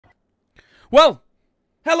Well,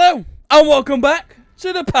 hello and welcome back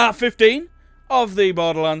to the part 15 of the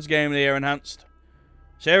Borderlands Game of the Year Enhanced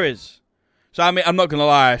series. So, I mean, I'm not going to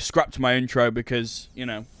lie, I scrapped my intro because, you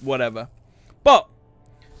know, whatever. But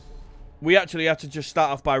we actually had to just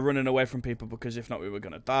start off by running away from people because if not, we were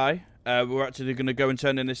going to die. We're actually going to go and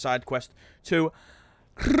turn in this side quest to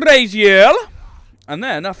Craziel. And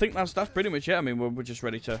then I think that's pretty much it. I mean, we're just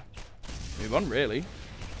ready to move on, really.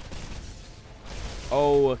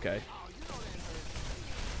 Oh, okay.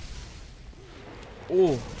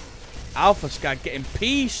 Oh, Alpha Skag getting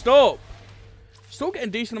pieced up. Still getting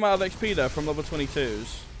a decent amount of XP, though, from level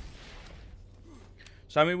 22s.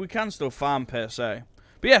 So, I mean, we can still farm, per se.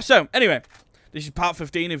 But, yeah, so, anyway. This is part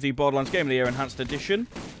 15 of the Borderlands Game of the Year Enhanced Edition.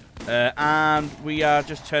 And we are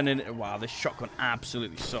just turning... Wow, this shotgun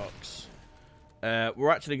absolutely sucks.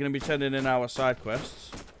 We're actually going to be turning in our side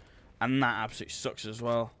quests. And that absolutely sucks as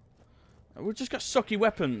well. We've just got sucky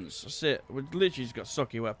weapons. That's it. We've literally just got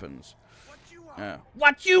sucky weapons.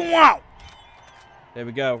 What you want? There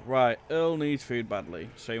we go. Right. Earl needs food badly.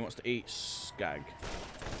 So he wants to eat Skag.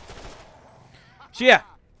 So yeah.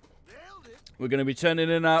 We're going to be turning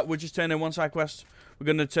in we're just turning in one side quest. We're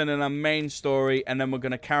going to turn in our main story. And then we're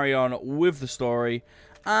going to carry on with the story.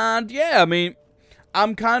 And yeah, I mean,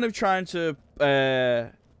 I'm kind of trying to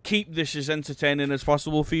keep this as entertaining as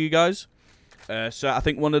possible for you guys. So I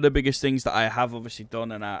think one of the biggest things that I have obviously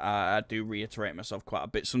done, and I do reiterate myself quite a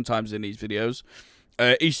bit sometimes in these videos,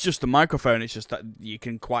 is just the microphone. It's just that you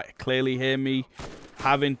can quite clearly hear me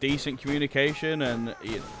having decent communication, and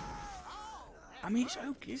I mean, it's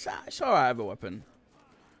okay. It's alright, I have a weapon.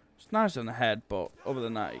 It's nice on the head, but other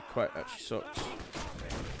than that, it quite actually sucks.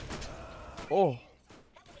 Oh.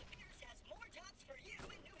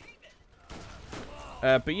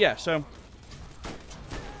 But yeah, so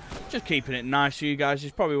just keeping it nice for you guys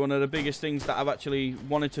is probably one of the biggest things that I've actually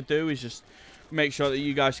wanted to do, is just make sure that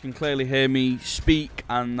you guys can clearly hear me speak,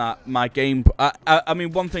 and that my game... I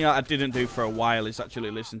mean, one thing I didn't do for a while is actually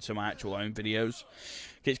listen to my actual own videos.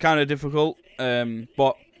 It's kind of difficult,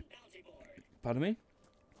 but... Pardon me?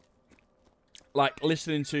 Like,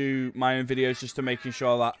 listening to my own videos just to making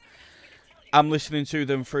sure that I'm listening to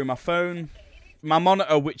them through my phone, my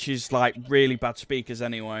monitor, which is, like, really bad speakers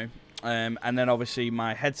anyway, and then obviously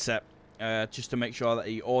my headset, just to make sure that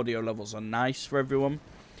the audio levels are nice for everyone.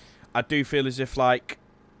 I do feel as if, like,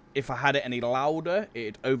 if I had it any louder,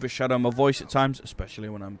 it'd overshadow my voice at times, especially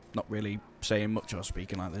when I'm not really saying much or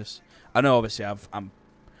speaking like this. I know, obviously, I'm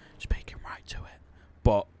speaking right to it,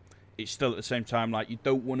 but it's still at the same time, like, you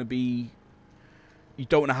don't want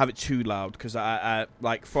to have it too loud, because I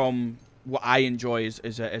like, from what I enjoy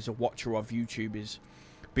as a watcher of YouTube is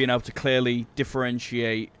being able to clearly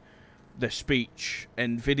differentiate the speech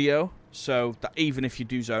and video, so that even if you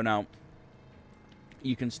do zone out,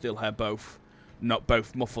 you can still hear both, not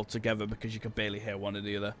both muffled together, because you can barely hear one or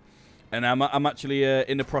the other. And I'm actually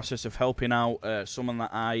in the process of helping out someone that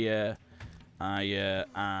I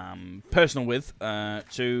am personal with,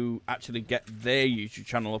 to actually get their YouTube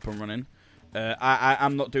channel up and running.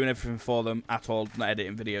 I'm not doing everything for them at all, not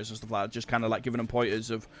editing videos and stuff like that, just kind of like giving them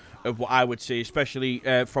pointers of what I would see, especially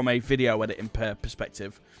from a video editing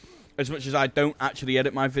perspective. As much as I don't actually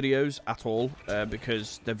edit my videos at all,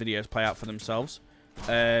 because the videos play out for themselves,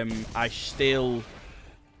 I still...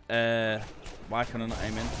 why can I not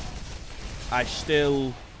aim in? I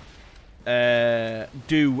still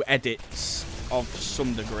do edits of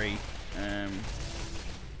some degree.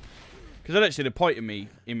 Because I don't see the point in me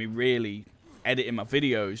really editing my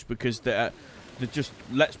videos, because they're just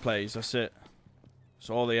Let's Plays, that's it. That's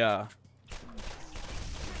all they are.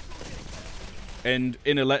 And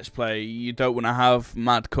in a Let's Play, you don't want to have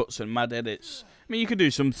mad cuts and mad edits. I mean, you can do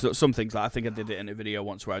some things, like I think I did it in a video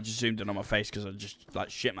once where I just zoomed in on my face because I just, like,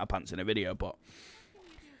 shit my pants in a video, but...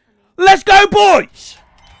 Let's go, boys!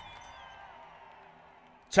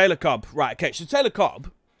 Taylor Kobb. Right, okay, so Taylor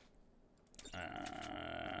Kobb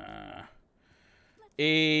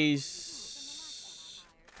is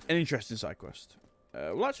an interesting side quest.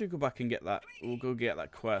 We'll actually go back and get that. We'll go get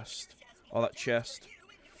that quest, or that chest.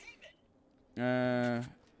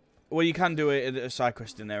 Well, you can do a side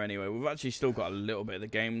quest in there anyway. We've actually still got a little bit of the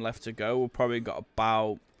game left to go. We've probably got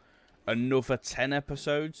about another 10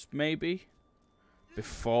 episodes, maybe,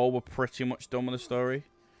 before we're pretty much done with the story.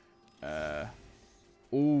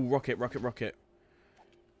 Ooh, rocket.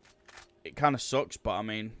 It kind of sucks, but I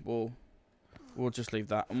mean, we'll just leave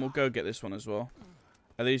that, and we'll go get this one as well.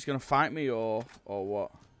 Are these gonna fight me or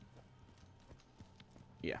what?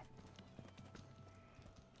 Yeah.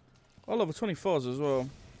 Oh, level 24s as well.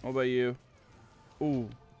 What about you? Ooh.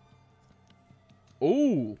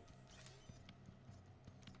 Ooh.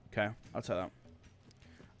 Okay, I'll take that.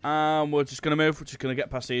 We're just going to move. We're just going to get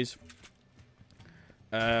past these.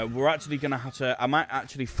 We're actually going to have to... I might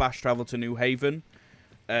actually fast travel to New Haven.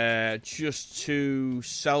 Just to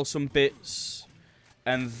sell some bits.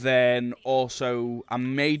 And then also, I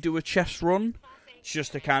may do a chest run.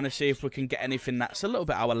 Just to kind of see if we can get anything that's a little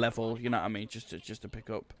bit our level. You know what I mean? Just to pick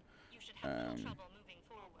up.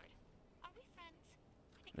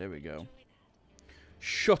 There we go.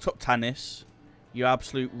 Shut up, Jaynis. You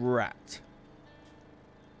absolute rat.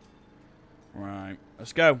 Right,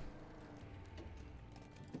 let's go.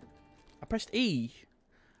 I pressed E.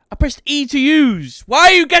 I pressed E to use. Why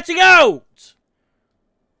are you getting out?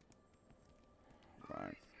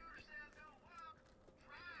 Right.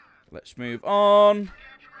 Let's move on.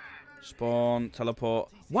 Spawn, teleport.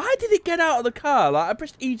 Why did it get out of the car? Like, I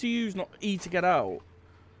pressed E to use, not E to get out.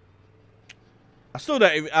 I still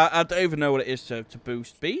don't even, I don't even know what it is to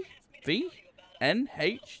boost. B? V? N?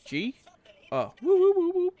 H? G? Oh. Woo, woo,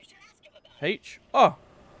 woo, woo. H? Oh.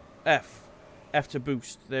 F. F to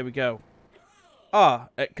boost. There we go. Ah,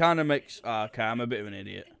 it kind of makes... Oh, okay, I'm a bit of an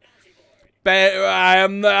idiot. But I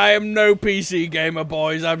am no PC gamer,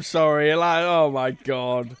 boys. I'm sorry. Like, oh my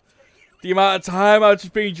god. The amount of time I've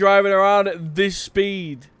just been driving around at this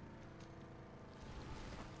speed.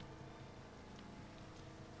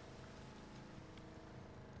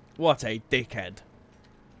 What a dickhead.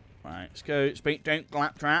 Right, let's go. Speak, don't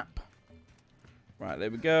claptrap. Right,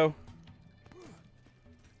 there we go.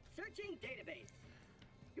 Searching database.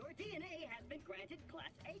 Your DNA has been granted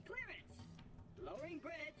Class A clearance. Lowering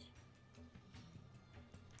bridge.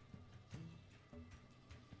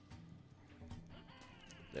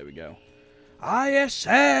 There we go. I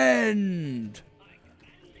ascend!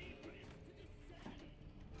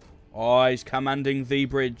 Oh, he's commanding the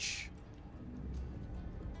bridge.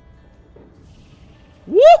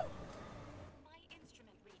 Woo!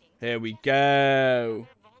 Here we go.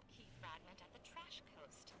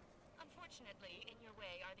 Unfortunately, in your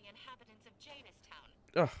way are the inhabitants of Jaynis town.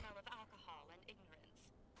 Ugh. Smell of alcohol and ignorance.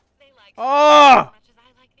 They like Ah! as much as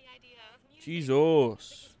I like the idea of music.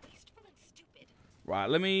 Jesus. It's wasteful and stupid. Right,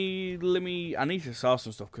 let me. I need to sell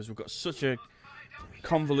some stuff because we've got such a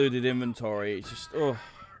convoluted inventory. It's just, oh,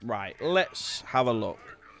 right. Let's have a look.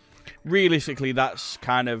 Realistically, that's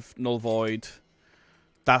kind of null void.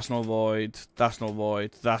 That's null void. That's null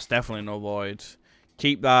void. That's definitely null void.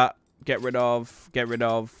 Keep that. Get rid of. Get rid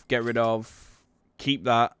of. Get rid of. Keep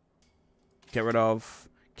that. Get rid of.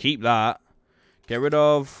 Keep that. Get rid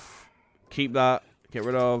of. Keep that. Get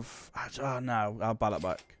rid of. Oh, no. I'll buy that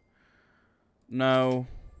back. No.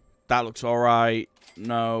 That looks alright.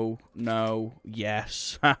 No. No.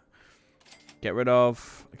 Yes. Get rid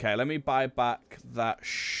of. Okay, let me buy back that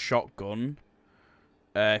shotgun.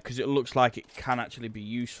 Because it looks like it can actually be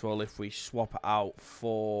useful if we swap it out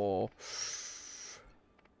for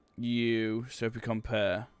you. So if we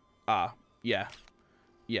compare. Ah, yeah.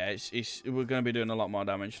 Yeah, we're going to be doing a lot more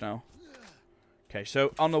damage now. Okay,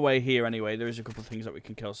 so on the way here anyway, there is a couple of things that we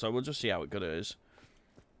can kill. So we'll just see how good it is.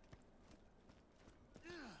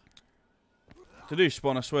 They do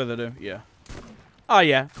spawn, I swear they do. Yeah. Oh,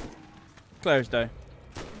 yeah. Clear as day.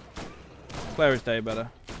 Clear as day, better.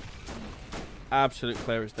 Absolute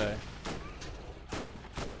clear as day.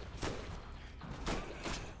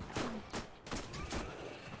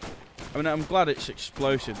 I mean, I'm glad it's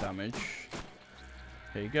explosive damage.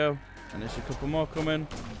 Here you go. And there's a couple more coming.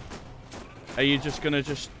 Are you just going to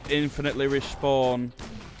just infinitely respawn?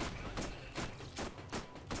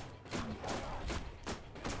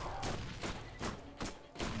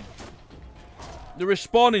 They're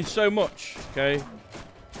respawning so much. Okay.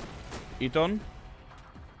 You done?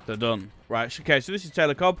 They're done. Right, okay, so this is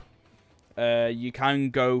Taylor Kobb. You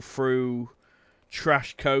can go through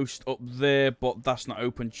Trash Coast up there, but that's not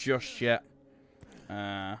open just yet. We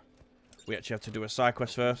actually have to do a side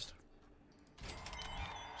quest first.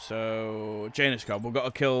 So, Jaynis Kobb, we've got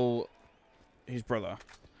to kill his brother.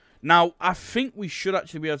 Now, I think we should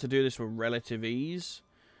actually be able to do this with relative ease.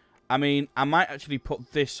 I mean, I might actually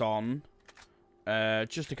put this on,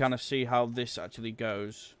 just to kind of see how this actually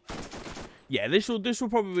goes. Yeah, this will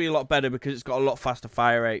probably be a lot better because it's got a lot faster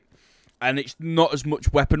fire rate, and it's not as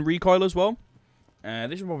much weapon recoil as well.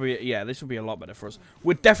 This will probably, yeah, this will be a lot better for us.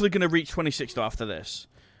 We're definitely going to reach 26 though after this,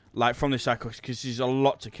 like from this side quest, because there's a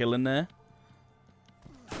lot to kill in there.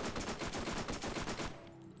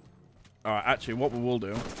 All right, actually, what we will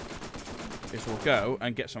do is we'll go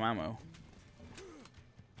and get some ammo.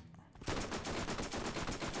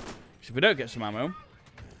 If we don't get some ammo,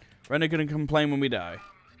 we're only going to complain when we die.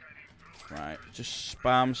 Right, just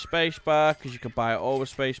spam spacebar, because you can buy it all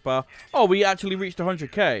with spacebar. Oh, we actually reached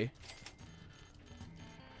 100k.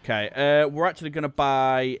 Okay, we're actually going to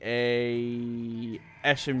buy a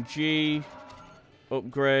SMG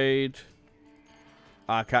upgrade.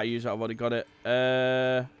 I can't use that. I've already got it.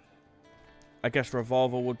 I guess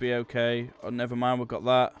revolver would be okay. Oh, never mind. We've got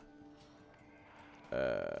that.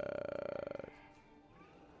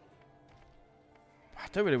 I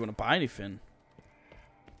don't really want to buy anything.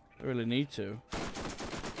 I really need to.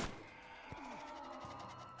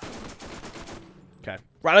 Okay.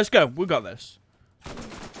 Right, let's go. We got this.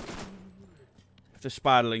 If the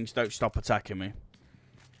spiderlings don't stop attacking me.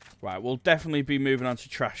 Right, we'll definitely be moving on to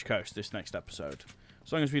Trash Coast this next episode.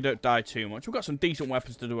 As long as we don't die too much. We've got some decent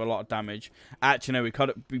weapons to do a lot of damage. Actually, no,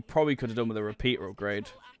 we probably could have done with a repeater upgrade.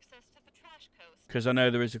 Because I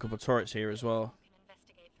know there is a couple of turrets here as well.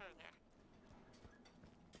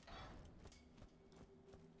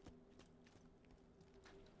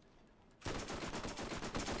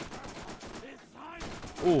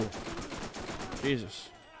 Oh, Jesus.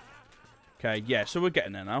 Okay, yeah, so we're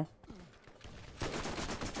getting there now.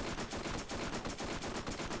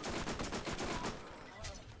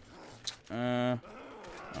 Oh,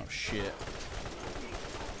 shit.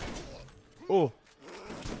 Oh.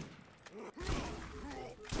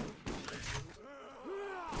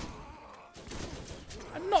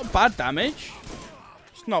 Not bad damage.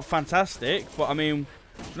 It's not fantastic, but I mean,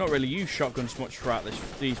 we've not really used shotguns much throughout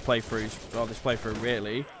these playthroughs, or this playthrough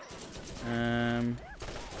really.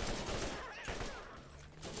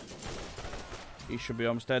 He should be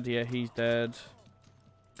almost dead. Yeah, he's dead.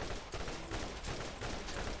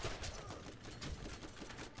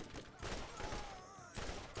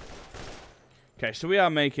 Okay, so we are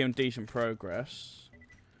making decent progress.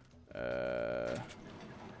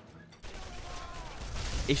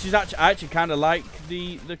 This is actually, I actually kind of like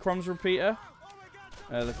the Kroms repeater,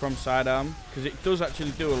 the Kroms sidearm, because it does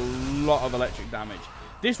actually do a lot of electric damage.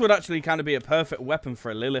 This would actually kind of be a perfect weapon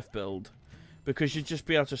for a Lilith build, because you'd just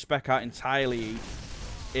be able to spec out entirely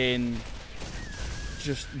in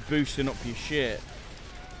just boosting up your shit.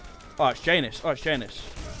 Oh, it's Jaynis. Oh, it's Jaynis.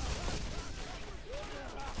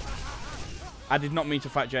 I did not mean to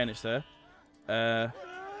fight Jaynis there.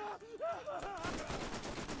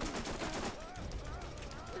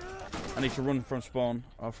 I need to run from spawn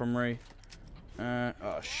or from Ree.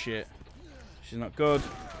 Oh shit. She's not good.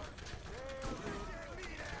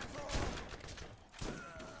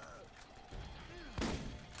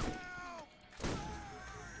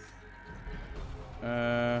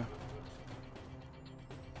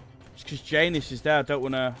 Just because Jaynis is there, I don't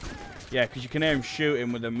want to... Yeah, because you can hear him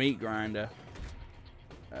shooting with a meat grinder.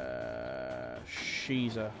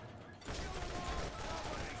 Sheezer.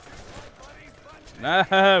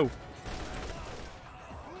 No!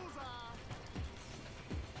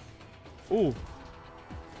 Ooh.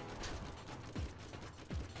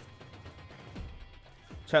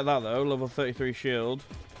 Take that though, level 33 shield.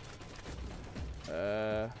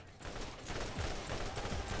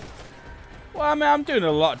 Well, I mean, I'm doing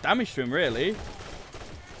a lot of damage to him, really.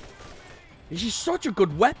 This is such a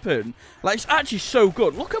good weapon. Like, it's actually so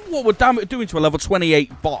good. Look at what we're doing to a level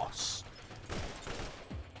 28 boss.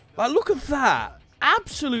 Like, look at that.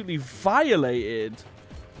 Absolutely violated.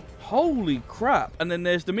 Holy crap. And then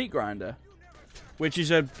there's the meat grinder, which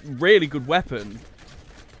is a really good weapon.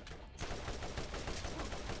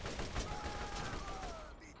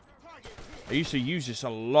 I used to use this a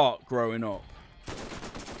lot growing up.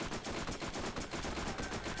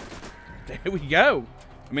 There we go.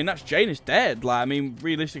 I mean, that's Jaynis dead. Like, I mean,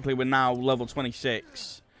 realistically, we're now level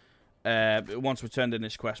 26 once we turned in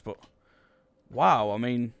this quest. But, wow, I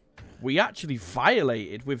mean, we actually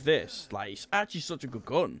violated with this. Like, it's actually such a good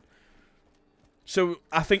gun. So,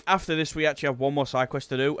 I think after this, we actually have one more side quest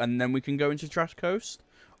to do, and then we can go into Trash Coast,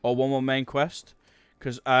 or one more main quest.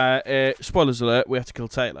 Because, spoilers alert, we have to kill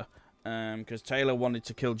Taylor. Because Taylor wanted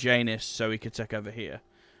to kill Jaynis so he could take over here.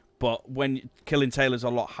 But when killing Taylor's a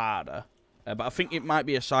lot harder. But I think it might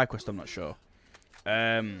be a side quest, I'm not sure.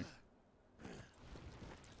 I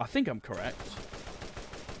think I'm correct.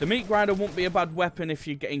 The meat grinder won't be a bad weapon if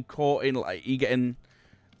you're getting caught in, like, you're getting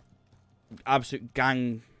absolute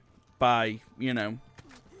gang by, you know,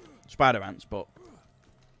 spider ants, but...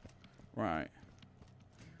 Right.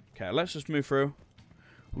 Okay, let's just move through.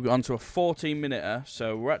 We've got on to a 14-minute,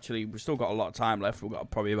 so we've still got a lot of time left. We've got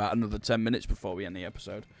probably about another 10 minutes before we end the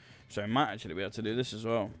episode. So we might actually be able to do this as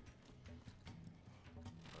well.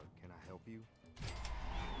 Can I help you?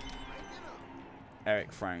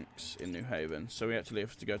 Eric Franks in New Haven. So we actually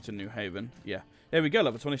have to go to New Haven. Yeah. There we go,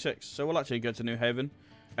 level 26. So we'll actually go to New Haven.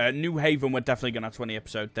 New Haven, we're definitely going to have 20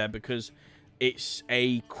 episode there because it's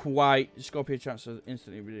a quite... Scorpio chance to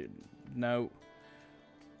instantly... No.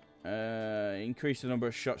 Increase the number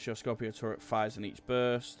of shots your Scorpio turret fires in each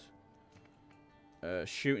burst.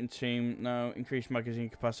 Shooting team, no. Increase magazine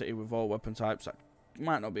capacity with all weapon types. That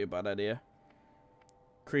might not be a bad idea.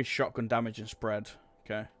 Increase shotgun damage and spread.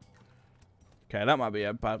 Okay. Okay, that might be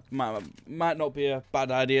a bad, might not be a bad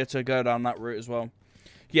idea to go down that route as well.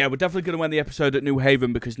 Yeah, we're definitely going to end the episode at New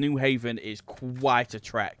Haven because New Haven is quite a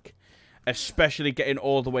trek, especially getting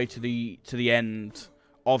all the way to the end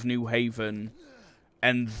of New Haven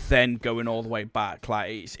and then going all the way back.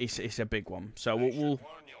 Like it's a big one. So we'll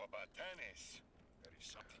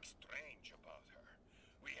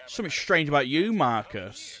something strange about you,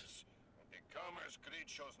 Marcus.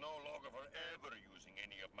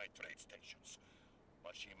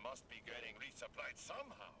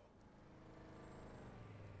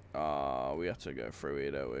 Oh, we have to go through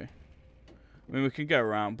here, don't we? I mean, we can go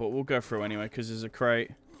around, but we'll go through anyway, because there's a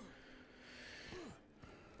crate.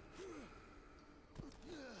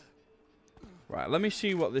 Right, let me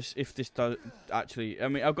see what this, if this does, actually, I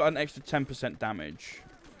mean, I've got an extra 10% damage.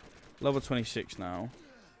 Level 26 now.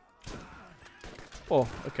 Oh,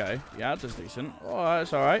 okay. Yeah, that's decent. Oh,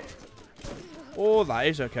 that's alright. Oh, that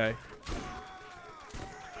is okay.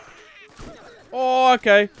 Oh,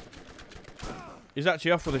 okay. He's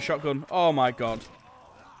actually off with a shotgun. Oh my god.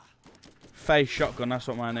 Face shotgun, that's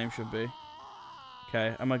what my name should be.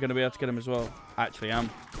 Okay, am I going to be able to get him as well? Actually am.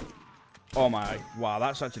 Oh my, wow,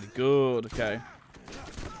 that's actually good. Okay.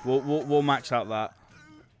 We'll max out that.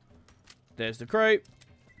 There's the crate.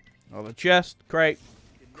 Oh, the chest. Crate.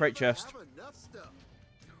 Crate chest.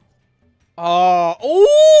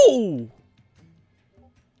 Oh!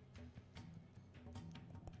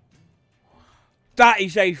 That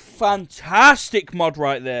is a fantastic mod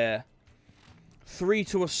right there. 3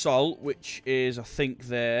 to assault, which is, I think,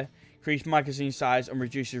 there. Increase magazine size and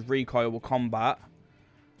reduces recoil with combat.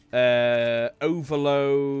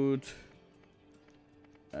 Overload.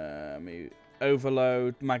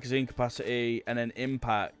 Overload, magazine capacity, and then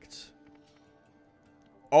impact.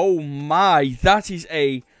 Oh my, that is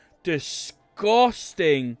a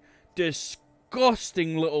disgusting,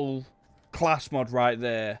 disgusting little class mod right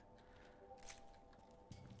there.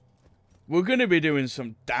 We're going to be doing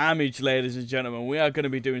some damage, ladies and gentlemen. We are going to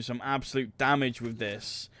be doing some absolute damage with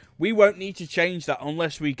this. We won't need to change that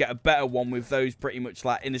unless we get a better one with those pretty much,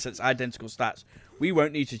 like, in a sense, identical stats. We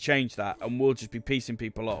won't need to change that, and we'll just be piecing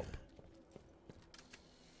people up.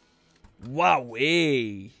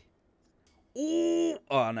 Wowee. Ooh.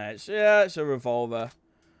 Oh, no. It's a revolver.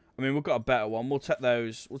 I mean, we've got a better one. We'll take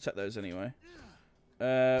those. We'll take those anyway.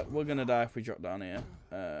 We're going to die if we drop down here.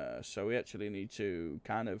 So we actually need to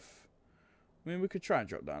kind of... I mean, we could try and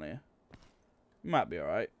drop down here. Might be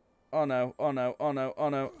alright. Oh no, oh no, oh no, oh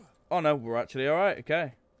no. Oh no, we're actually alright,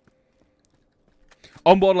 okay.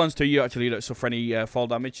 On Borderlands 2, you actually don't suffer any fall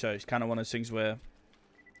damage, so it's kind of one of those things where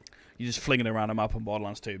you're just flinging around a map on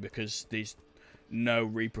Borderlands 2 because there's no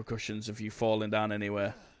repercussions of you falling down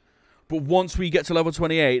anywhere. But once we get to level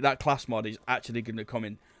 28, that class mod is actually going to come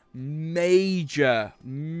in major,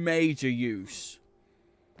 major use.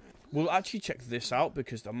 We'll actually check this out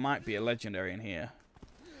because there might be a legendary in here.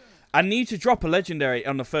 I need to drop a legendary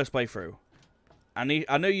on the first playthrough. I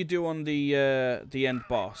know you do on the end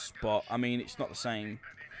boss, but I mean it's not the same.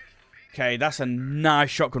 Okay, that's a nice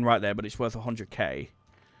shotgun right there, but it's worth 100k.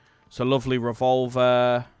 It's a lovely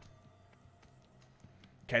revolver.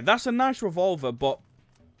 Okay, that's a nice revolver, but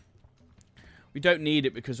we don't need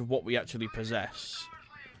it because of what we actually possess.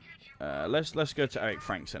 Let's go to Eric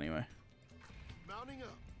Franks anyway.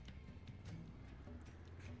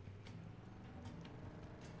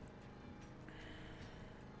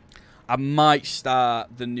 I might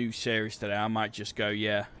start the new series today. I might just go,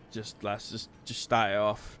 yeah, let's just start it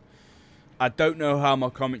off. I don't know how my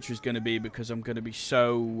commentary is going to be because I'm going to be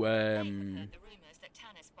so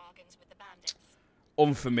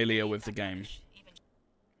unfamiliar with the game.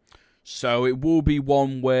 So it will be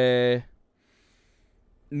one where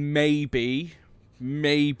maybe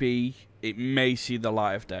it may see the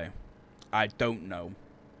light of day. I don't know.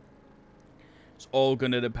 It's all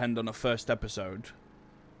going to depend on the first episode.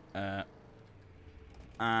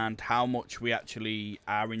 And how much we actually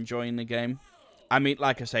are enjoying the game. I mean,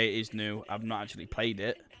 like I say, it is new. I've not actually played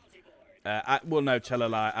it. Well, no, tell a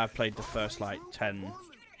lie. I've played the first, like, 10,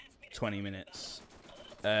 20 minutes.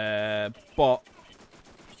 But...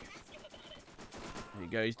 There you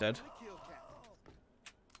go, he's dead.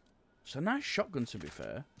 It's a nice shotgun, to be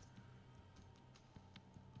fair.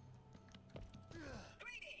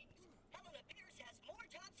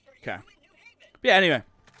 Okay. Yeah, anyway.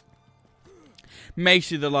 May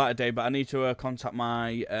see the light of day, but I need to contact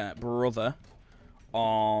my brother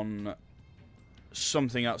on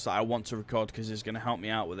something else that I want to record because he's going to help me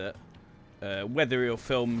out with it. Whether he'll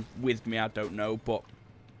film with me, I don't know, but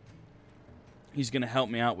he's going to help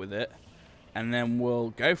me out with it. And then we'll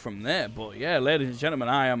go from there. But yeah, ladies and gentlemen,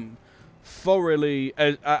 I am thoroughly,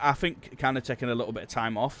 I think, kind of taking a little bit of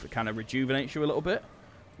time off. It kind of rejuvenates you a little bit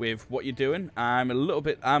with what you're doing.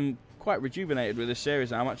 I'm quite rejuvenated with this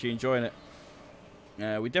series, and I'm actually enjoying it.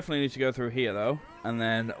 We definitely need to go through here, though. And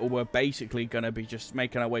then we're basically going to be just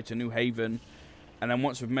making our way to New Haven. And then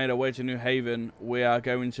once we've made our way to New Haven, we are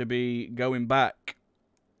going to be going back.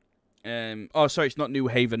 Oh, sorry, it's not New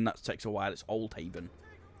Haven. That takes a while. It's Old Haven.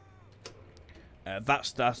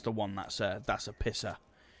 That's the one that's a pisser.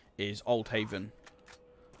 Is Old Haven.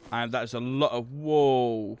 And that is a lot of...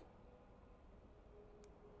 Whoa.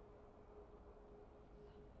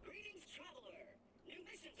 Greetings, traveler. New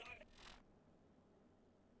missions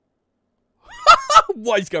are...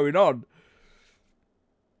 What is going on?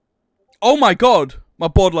 Oh my god. My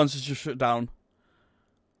Borderlands has just shut down.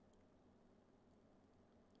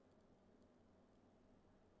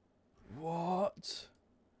 What?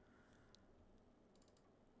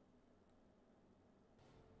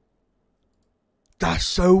 That's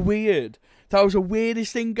so weird. That was the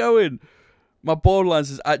weirdest thing going. My Borderlands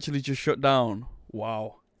has actually just shut down.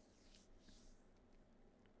 Wow.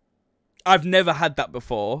 I've never had that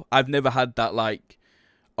before. I've never had that, like,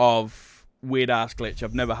 of weird ass glitch.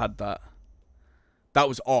 I've never had that. That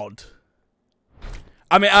was odd.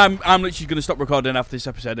 I mean, I'm literally going to stop recording after this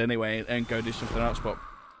episode anyway and go do something else, but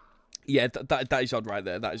yeah, that is odd right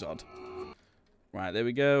there. That is odd. Right, there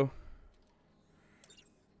we go.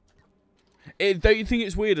 Don't you think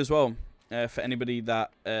it's weird as well, for anybody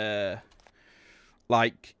that,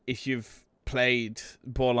 like, if you've played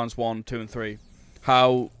Borderlands 1, 2, and 3,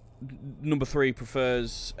 how number 3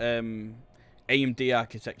 prefers AMD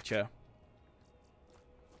architecture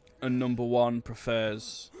and number 1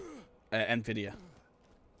 prefers NVIDIA.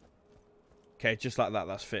 Okay, just like that,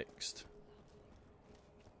 that's fixed.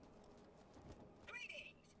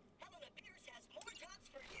 Greetings. Helena Pierce has more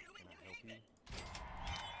jobs for you in New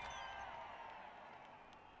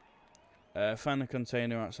Haven. Find a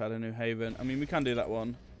container outside of New Haven. I mean, we can do that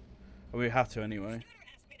one. Or we have to anyway.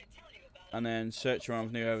 Asked me to tell you about And then search around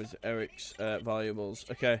with New Haven's Eric's valuables.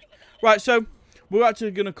 Okay. Right, so we're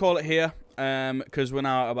actually going to call it here. Because we're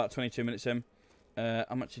now about 22 minutes in.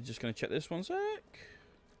 I'm actually just going to check this one sec.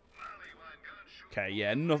 Okay,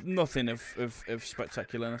 yeah, nothing of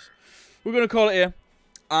spectacularness. We're going to call it here.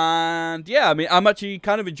 And yeah, I mean, I'm actually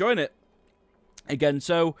kind of enjoying it. Again,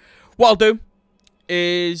 so what I'll do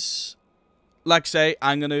is, like I say,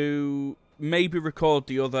 I'm going to maybe record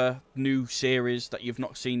the other new series that you've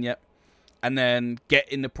not seen yet. And then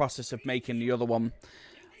get in the process of making the other one.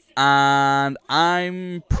 And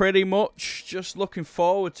I'm pretty much just looking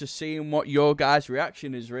forward to seeing what your guys'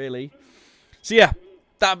 reaction is, really. So yeah,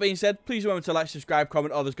 that being said, please remember to like, subscribe,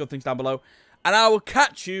 comment, all those good things down below. And I will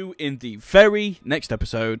catch you in the very next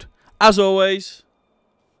episode. As always,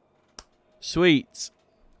 sweet.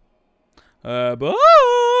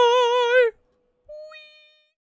 Bye.